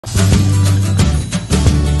Yes,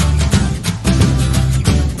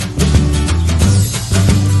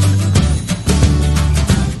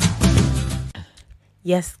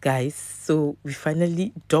 guys, so we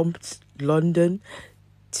finally dumped London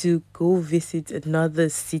to go visit another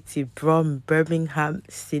city from Birmingham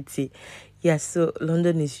City. Yes, so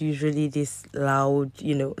London is usually this loud,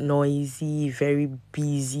 noisy, very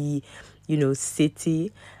busy,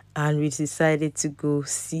 city. And we decided to go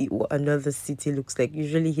see what another city looks like.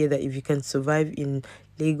 Usually hear that if you can survive in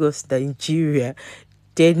Lagos, Nigeria,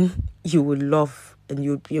 then you will love and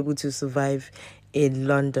you'll be able to survive in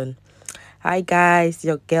London. Hi guys,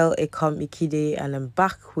 your girl Ekom Ikide, and I'm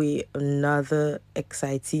back with another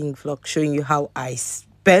exciting vlog showing you how I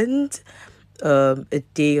spend a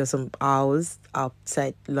day or some hours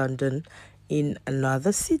outside London in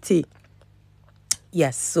another city.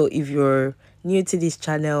 Yes, so if you're new to this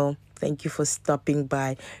channel, thank you for stopping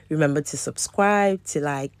by. Remember to subscribe, to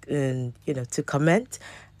like, and to comment.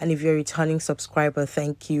 And if you're a returning subscriber,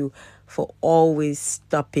 thank you for always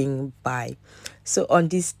stopping by. So on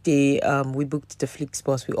this day, we booked the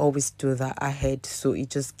FlixBus. We always do that ahead, so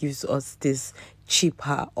it just gives us this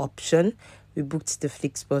cheaper option. We booked the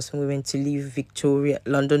FlixBus and we went to leave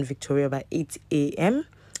London Victoria by 8 a.m.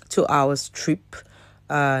 2 hours trip,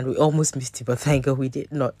 and we almost missed it, but thank God we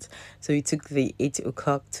did not. So we took the 8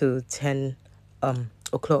 o'clock to 10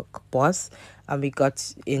 o'clock bus, and we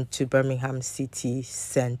got into Birmingham city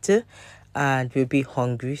center, and we'll be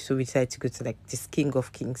hungry, so we decided to go to like this King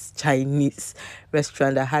of Kings Chinese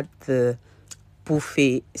restaurant that had the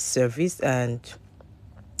buffet service, and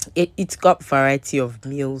it's got variety of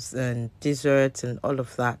meals and desserts and all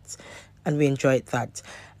of that, and we enjoyed that.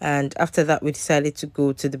 And after that we decided to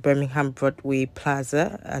go to the Birmingham Broadway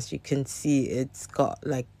Plaza. As you can see, it's got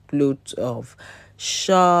like loads of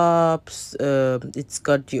shops. It's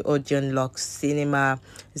got the Odeon Luxe cinema,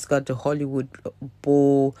 it's got the Hollywood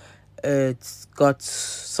Bowl, it's got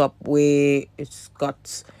Subway, it's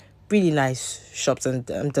got really nice shops, and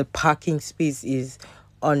the parking space is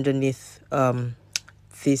underneath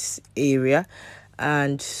this area.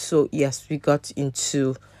 And so yes, we got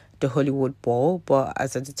into the Hollywood Bowl, but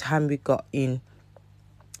as at the time we got in,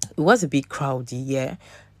 it was a bit crowded. Yeah,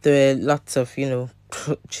 there were lots of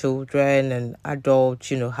children and adults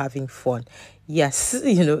having fun. Yes,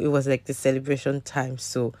 it was like the celebration time,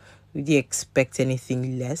 so we didn't expect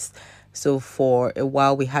anything less. So for a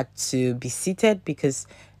while we had to be seated because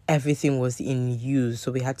everything was in use,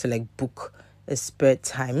 so we had to like book a spare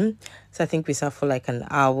time. So I think we sat for like an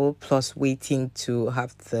hour plus waiting to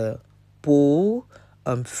have the bowl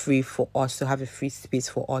free for us, to have a free space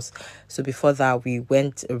for us. So before that we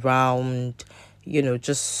went around,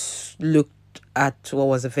 just looked at what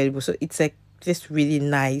was available. So it's like this really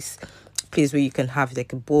nice place where you can have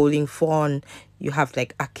like a bowling fun, you have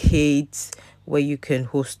like arcades where you can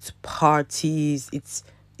host parties. It's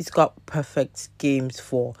got perfect games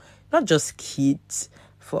for not just kids,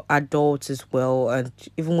 for adults as well. And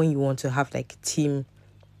even when you want to have like team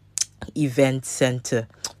event center,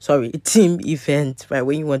 sorry, team event, right,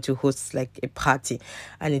 when you want to host like a party.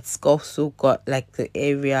 And it's also got like the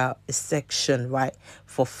area section, right,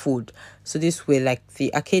 for food. So this way, like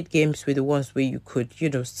the arcade games were the ones where you could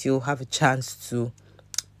still have a chance to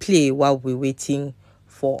play while we're waiting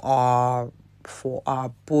for our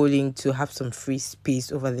bowling to have some free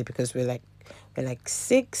space over there, because we're like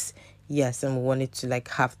six. Yes, and we wanted to like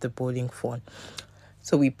have the bowling fun.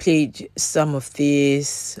 So we played some of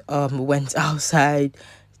this, went outside,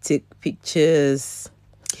 took pictures,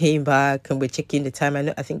 came back, and we're checking the time.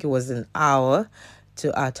 I think it was an hour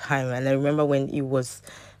to our time. And I remember when it was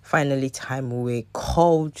finally time, we were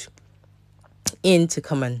called in to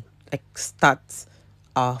come and like start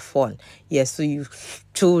our fun. Yes, so you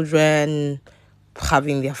children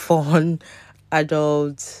having their fun,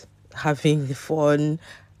 adults having the fun,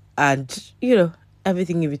 and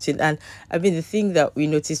everything in between. And I mean, the thing that we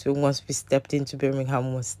noticed when once we stepped into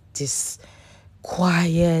Birmingham was this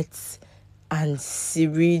quiet and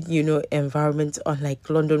serene environment, unlike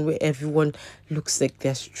London, where everyone looks like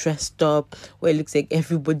they're stressed up, where it looks like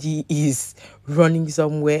everybody is running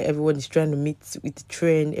somewhere, everyone is trying to meet with the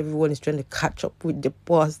train, everyone is trying to catch up with the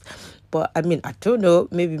bus. But I mean, I don't know,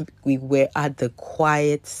 maybe we were at the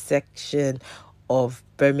quiet section of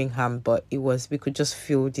Birmingham, but we could just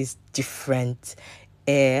feel this different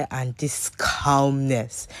air and this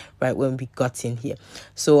calmness right when we got in here.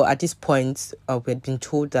 So at this point, we had been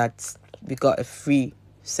told that we got a free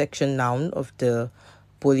section now of the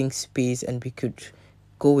bowling space, and we could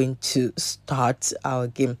go in to start our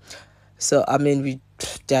game. So I mean,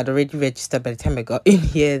 they had already registered. By the time I got in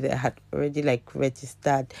here, they had already like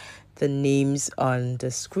registered the names on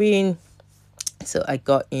the screen. So I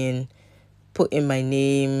got in, put in my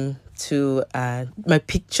name to my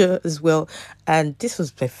picture as well, and this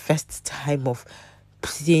was my first time of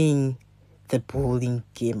playing the bowling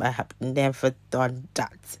game. I have never done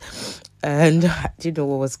that, and I didn't know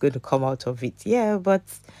what was going to come out of it. Yeah, but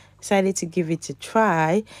decided to give it a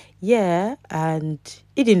try. Yeah, and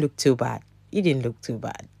it didn't look too bad. It didn't look too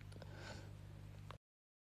bad.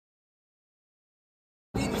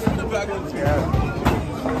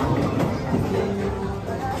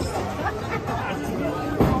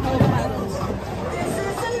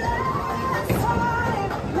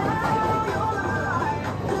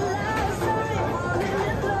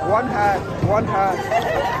 One hand, one hand.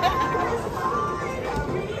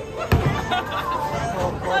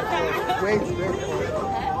 Wait, wait for it.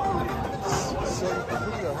 So you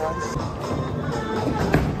put your hands.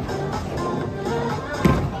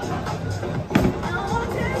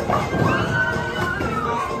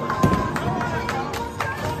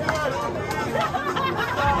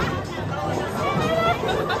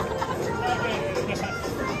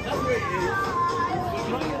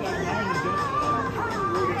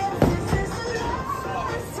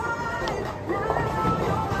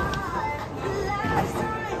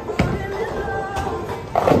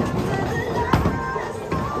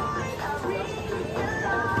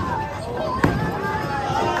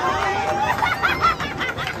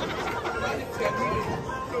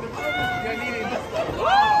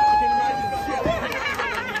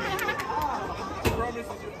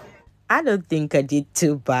 I don't think I did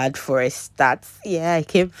too bad for a start. Yeah, I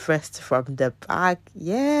came first from the back.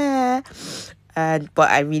 Yeah. And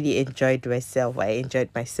but I really enjoyed myself. I enjoyed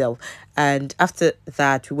myself. And after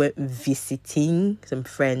that, we went visiting some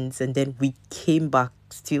friends, and then we came back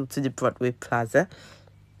still to the Broadway Plaza.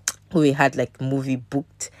 We had like movie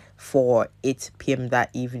booked for 8 p.m.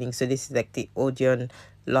 that evening. So this is like the Odeon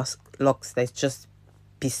Luxe that's just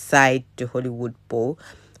beside the Hollywood Bowl.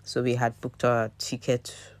 So we had booked our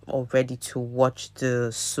ticket already to watch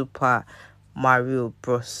the Super Mario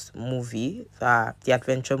Bros movie, the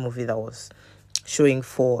adventure movie that was showing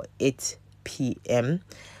for 8 p.m.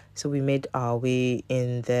 So we made our way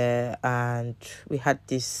in there, and we had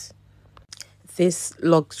this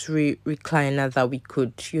luxury recliner that we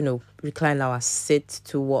could, recline our seat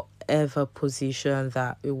to whatever position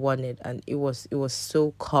that we wanted, and it was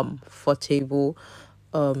so comfortable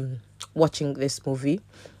watching this movie.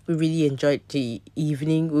 We really enjoyed the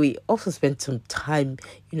evening. We also spent some time,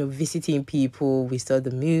 visiting people. We saw the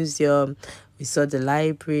museum, we saw the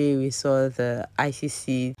library, we saw the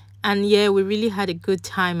ICC. And yeah, we really had a good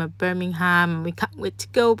time at Birmingham. We can't wait to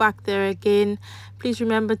go back there again. Please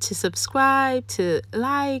remember to subscribe, to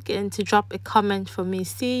like, and to drop a comment for me.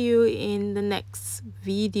 See you in the next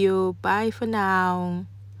video. Bye for now.